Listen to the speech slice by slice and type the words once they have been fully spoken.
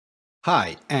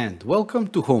Hi and welcome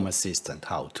to Home Assistant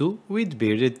How-To with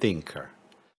BeardedTinker.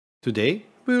 Today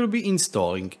we will be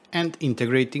installing and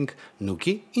integrating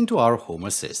Nuki into our Home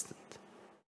Assistant.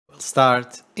 We'll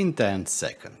start in 10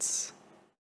 seconds.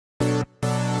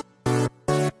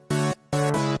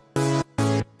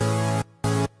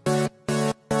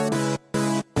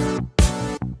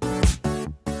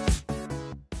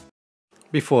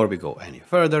 Before we go any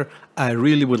further, I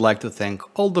really would like to thank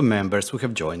all the members who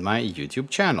have joined my YouTube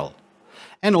channel.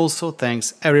 And also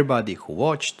thanks everybody who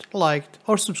watched, liked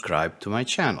or subscribed to my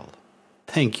channel.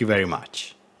 Thank you very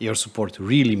much. Your support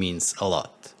really means a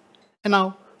lot. And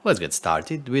now let's get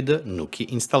started with the Nuki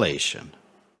installation.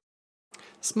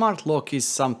 Smart lock is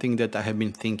something that I have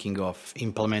been thinking of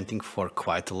implementing for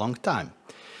quite a long time,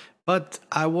 but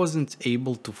I wasn't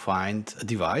able to find a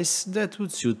device that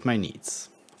would suit my needs.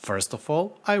 First of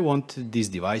all, I wanted this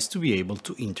device to be able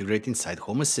to integrate inside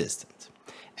Home Assistant.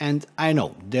 And I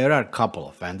know there are a couple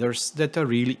of vendors that are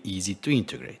really easy to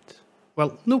integrate.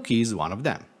 Well, Nuki is one of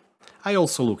them. I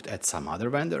also looked at some other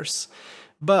vendors,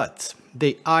 but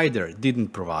they either didn't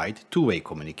provide two-way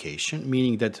communication,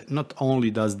 meaning that not only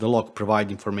does the lock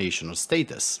provide information on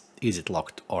status, is it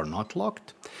locked or not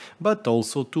locked, but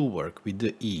also to work with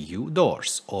the EU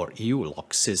doors or EU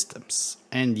lock systems.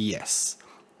 And yes,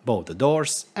 both the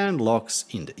doors and locks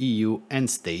in the EU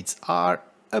and States are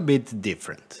a bit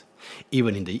different.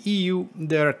 Even in the EU,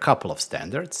 there are a couple of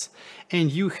standards,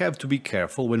 and you have to be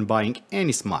careful when buying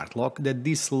any smart lock that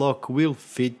this lock will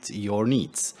fit your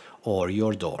needs or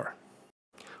your door.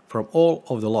 From all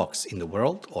of the locks in the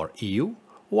world or EU,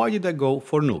 why did I go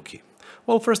for Nuki?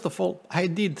 Well, first of all, I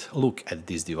did look at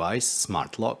this device,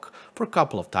 smart lock, for a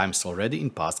couple of times already in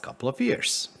past couple of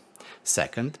years.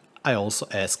 Second, I also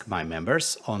asked my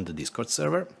members on the Discord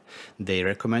server. They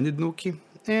recommended Nuki.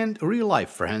 And real-life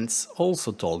friends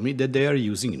also told me that they are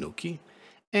using Nuki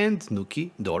and Nuki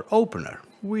Door Opener,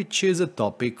 which is a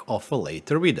topic of a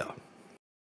later video.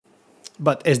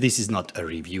 But as this is not a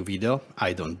review video,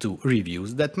 I don't do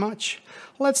reviews that much,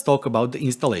 let's talk about the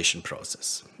installation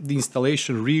process. The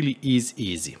installation really is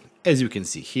easy. As you can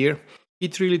see here,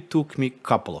 it really took me a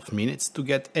couple of minutes to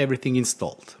get everything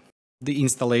installed. The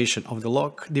installation of the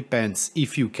lock depends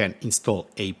if you can install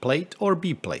A plate or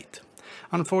B plate.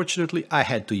 Unfortunately, I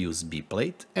had to use B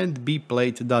plate, and B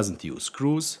plate doesn't use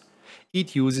screws.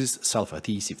 It uses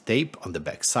self-adhesive tape on the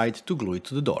back side to glue it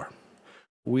to the door,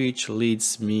 which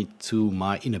leads me to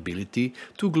my inability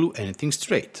to glue anything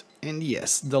straight. And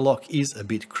yes, the lock is a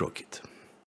bit crooked.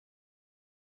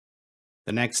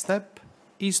 The next step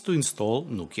is to install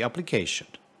Nuki application.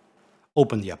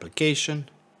 Open the application,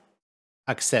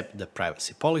 accept the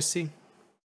privacy policy,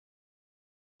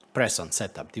 press on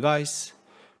Setup Device,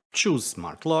 choose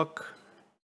Smart Lock,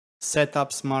 set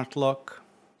up Smart Lock,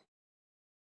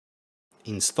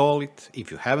 install it if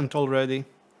you haven't already,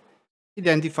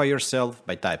 identify yourself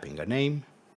by typing a name,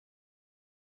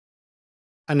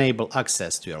 enable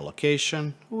access to your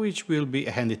location, which will be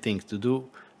a handy thing to do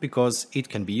because it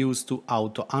can be used to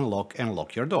auto unlock and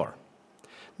lock your door.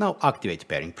 Now activate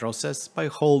pairing process by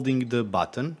holding the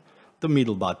button, the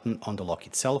middle button on the lock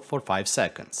itself, for 5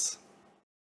 seconds.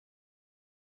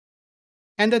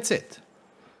 And that's it.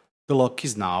 The lock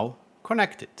is now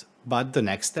connected, but the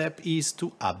next step is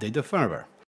to update the firmware.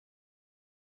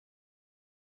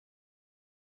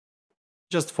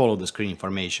 Just follow the screen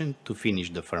information to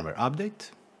finish the firmware update.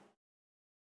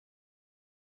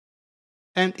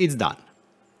 And it's done.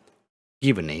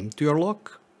 Give a name to your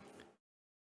lock.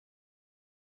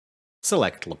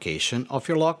 Select location of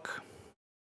your lock.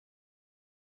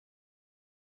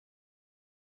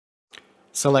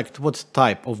 Select what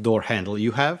type of door handle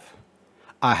you have.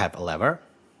 I have a lever.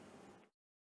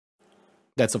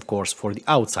 That's of course for the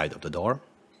outside of the door.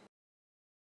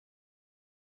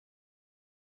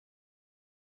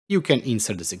 You can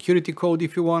insert the security code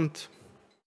if you want.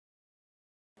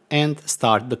 And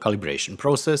start the calibration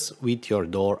process with your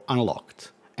door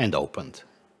unlocked and opened.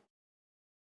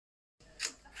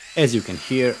 As you can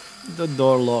hear, the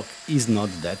door lock is not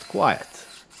that quiet,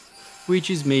 which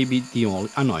is maybe the only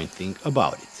annoying thing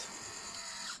about it.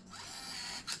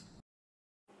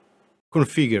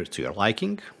 Configure to your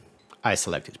liking. I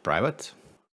selected private.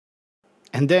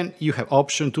 And then you have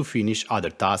option to finish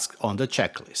other tasks on the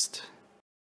checklist.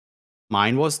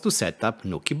 Mine was to set up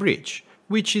Nuki Bridge,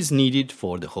 which is needed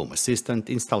for the Home Assistant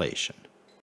installation.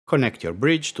 Connect your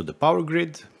bridge to the power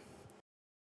grid.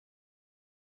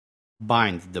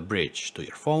 Bind the bridge to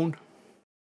your phone.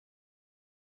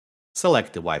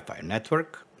 Select the Wi-Fi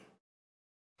network.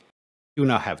 You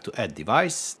now have to add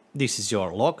device. This is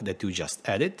your lock that you just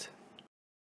added.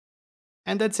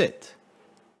 And that's it.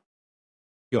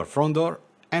 Your front door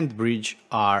and bridge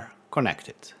are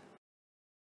connected.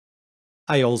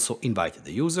 I also invited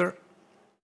the user.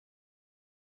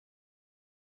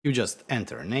 You just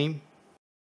enter a name,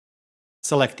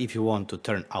 select if you want to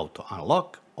turn auto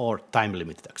unlock or time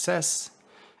limited access,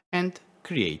 and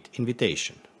create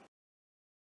invitation.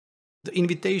 The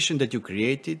invitation that you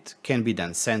created can be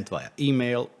then sent via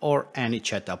email or any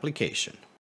chat application.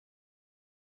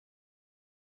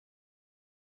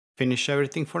 Finish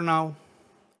everything for now.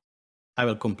 I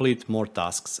will complete more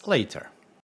tasks later.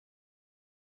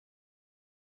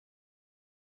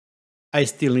 I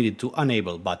still needed to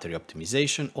enable battery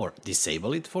optimization or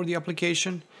disable it for the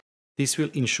application. This will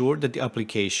ensure that the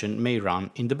application may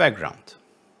run in the background.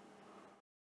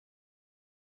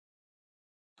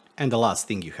 And the last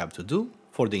thing you have to do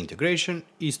for the integration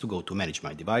is to go to Manage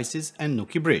My Devices and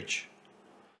Nuki Bridge.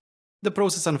 The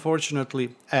process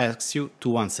unfortunately asks you to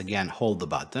once again hold the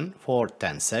button for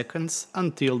 10 seconds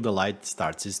until the light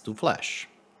starts to flash.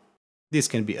 This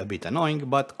can be a bit annoying,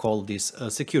 but call this a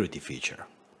security feature,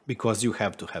 because you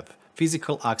have to have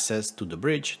physical access to the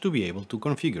bridge to be able to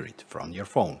configure it from your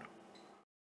phone.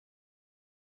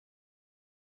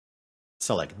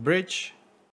 Select Bridge,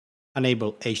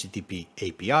 enable HTTP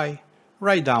API,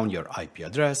 write down your IP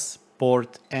address,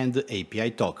 port and the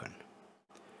API token.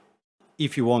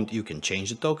 If you want, you can change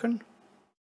the token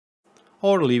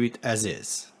or leave it as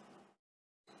is.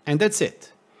 And that's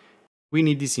it. We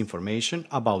need this information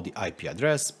about the IP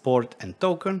address, port and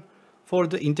token for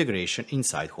the integration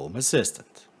inside Home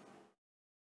Assistant.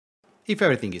 If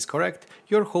everything is correct,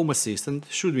 your Home Assistant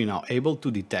should be now able to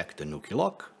detect the Nuki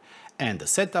lock, and the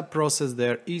setup process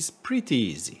there is pretty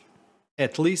easy,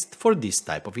 at least for this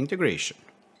type of integration.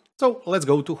 So let's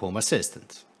go to Home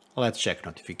Assistant. Let's check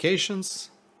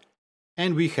notifications,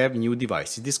 and we have new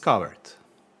devices discovered.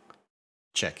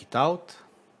 Check it out,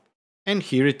 and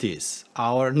here it is,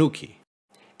 our Nuki.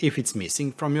 If it's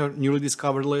missing from your newly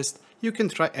discovered list, you can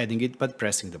try adding it by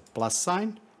pressing the plus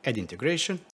sign, add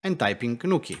integration, and typing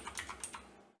Nuki.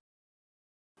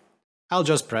 I'll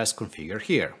just press configure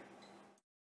here.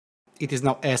 It is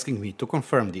now asking me to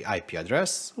confirm the IP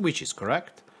address, which is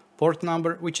correct, port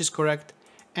number, which is correct,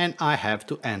 and I have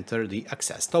to enter the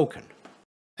access token.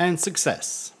 And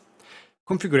success!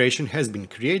 Configuration has been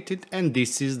created, and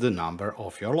this is the number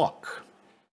of your lock.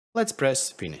 Let's press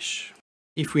finish.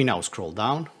 If we now scroll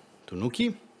down to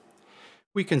Nuki,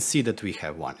 we can see that we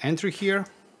have one entry here,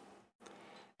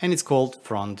 and it's called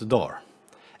front door.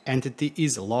 Entity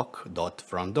is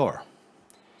lock.frontdoor.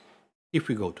 If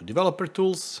we go to developer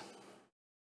tools,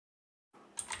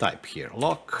 type here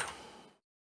lock,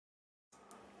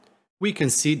 we can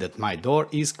see that my door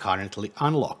is currently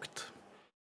unlocked,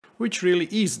 which really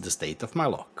is the state of my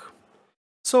lock.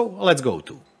 So let's go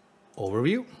to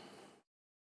overview,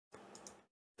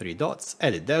 3 dots,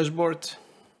 edit dashboard,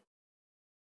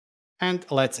 and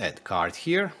let's add card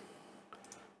here,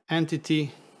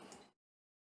 entity,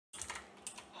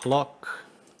 lock,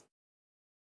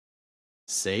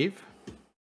 save,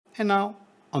 and now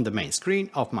on the main screen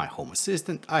of my Home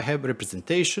Assistant I have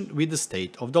representation with the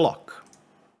state of the lock.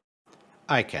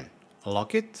 I can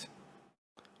lock it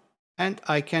and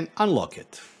I can unlock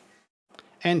it.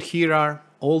 And here are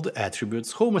all the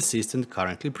attributes Home Assistant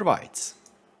currently provides.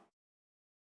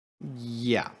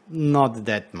 Yeah, not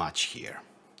that much here.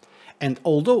 And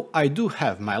although I do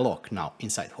have my lock now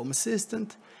inside Home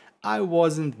Assistant, I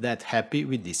wasn't that happy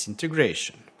with this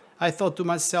integration. I thought to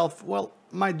myself, well,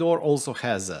 my door also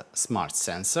has a smart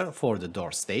sensor for the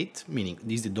door state, meaning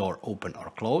is the door open or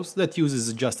closed, that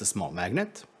uses just a small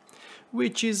magnet,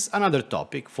 which is another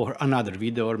topic for another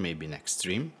video or maybe next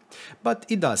stream, but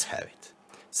it does have it.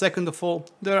 Second of all,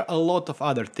 there are a lot of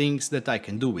other things that I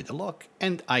can do with the lock,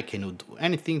 and I cannot do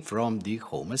anything from the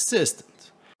Home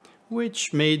Assistant,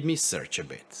 which made me search a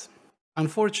bit.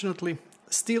 Unfortunately,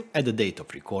 still at the date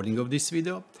of recording of this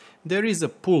video, there is a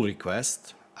pull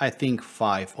request, I think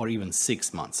 5 or even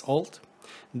 6 months old,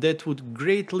 that would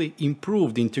greatly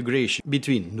improve the integration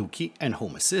between Nuki and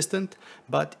Home Assistant,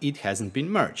 but it hasn't been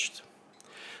merged.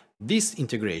 This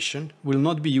integration will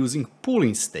not be using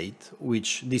pulling state,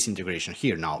 which this integration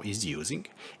here now is using.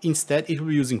 Instead, it will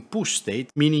be using push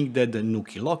state, meaning that the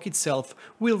Nuki lock itself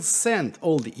will send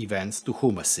all the events to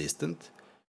Home Assistant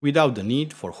without the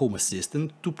need for Home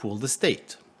Assistant to pull the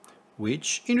state,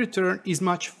 which in return is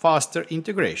much faster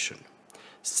integration.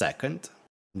 Second,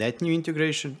 that new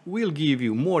integration will give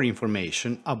you more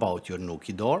information about your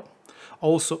Nuki door.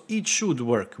 Also, it should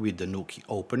work with the Nuki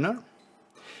opener.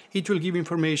 It will give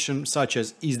information such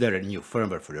as is there a new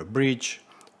firmware for your bridge,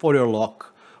 for your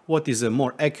lock, what is a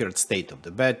more accurate state of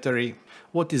the battery,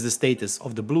 what is the status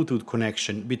of the Bluetooth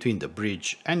connection between the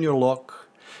bridge and your lock,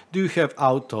 Do you have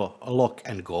auto lock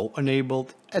and go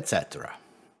enabled, etc.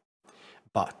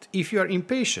 But if you are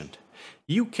impatient,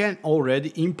 you can already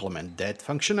implement that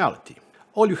functionality.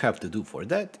 All you have to do for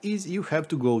that is you have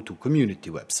to go to community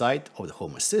website of the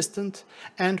Home Assistant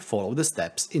and follow the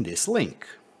steps in this link.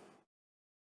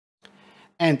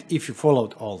 And if you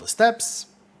followed all the steps,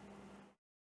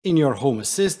 in your Home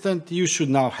Assistant you should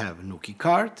now have a Nuki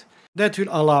card that will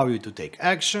allow you to take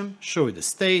action, show you the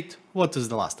state, what is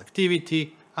the last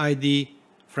activity, ID,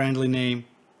 friendly name,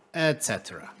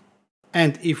 etc.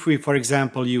 And if we, for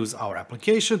example, use our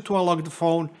application to unlock the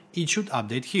phone, it should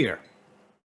update here.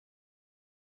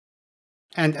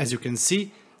 And as you can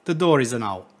see, the door is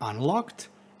now unlocked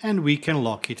and we can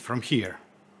lock it from here.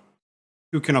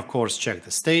 You can of course check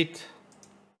the state.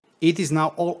 It is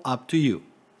now all up to you.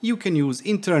 You can use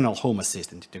internal Home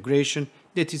Assistant integration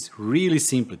that is really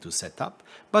simple to set up,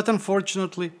 but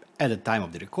unfortunately, at the time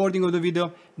of the recording of the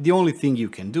video, the only thing you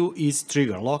can do is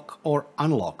trigger lock or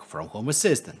unlock from Home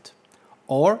Assistant.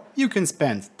 Or you can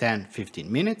spend 10-15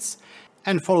 minutes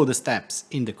and follow the steps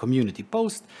in the community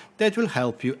post that will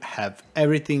help you have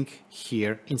everything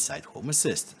here inside Home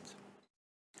Assistant.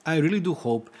 I really do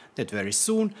hope that very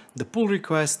soon the pull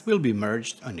request will be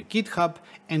merged on the GitHub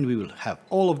and we will have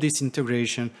all of this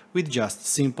integration with just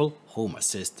simple Home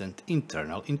Assistant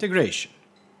internal integration.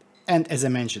 And as I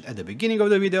mentioned at the beginning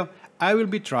of the video, I will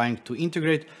be trying to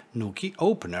integrate Nuki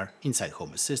Opener inside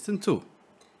Home Assistant too.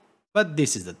 But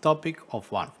this is the topic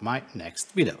of one of my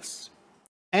next videos.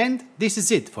 And this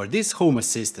is it for this Home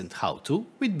Assistant how-to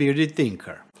with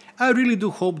BeardedTinker. I really do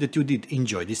hope that you did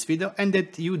enjoy this video and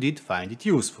that you did find it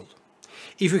useful.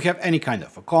 If you have any kind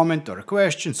of a comment or a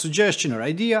question, suggestion or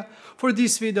idea for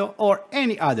this video or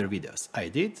any other videos I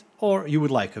did, or you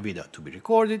would like a video to be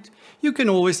recorded, you can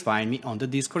always find me on the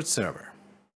Discord server.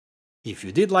 If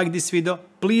you did like this video,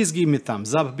 please give me a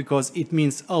thumbs up because it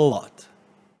means a lot.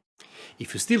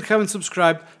 If you still haven't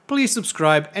subscribed, please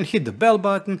subscribe and hit the bell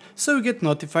button so you get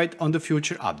notified on the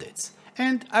future updates.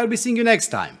 And I'll be seeing you next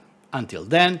time. Until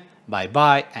then, bye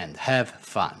bye and have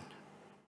fun.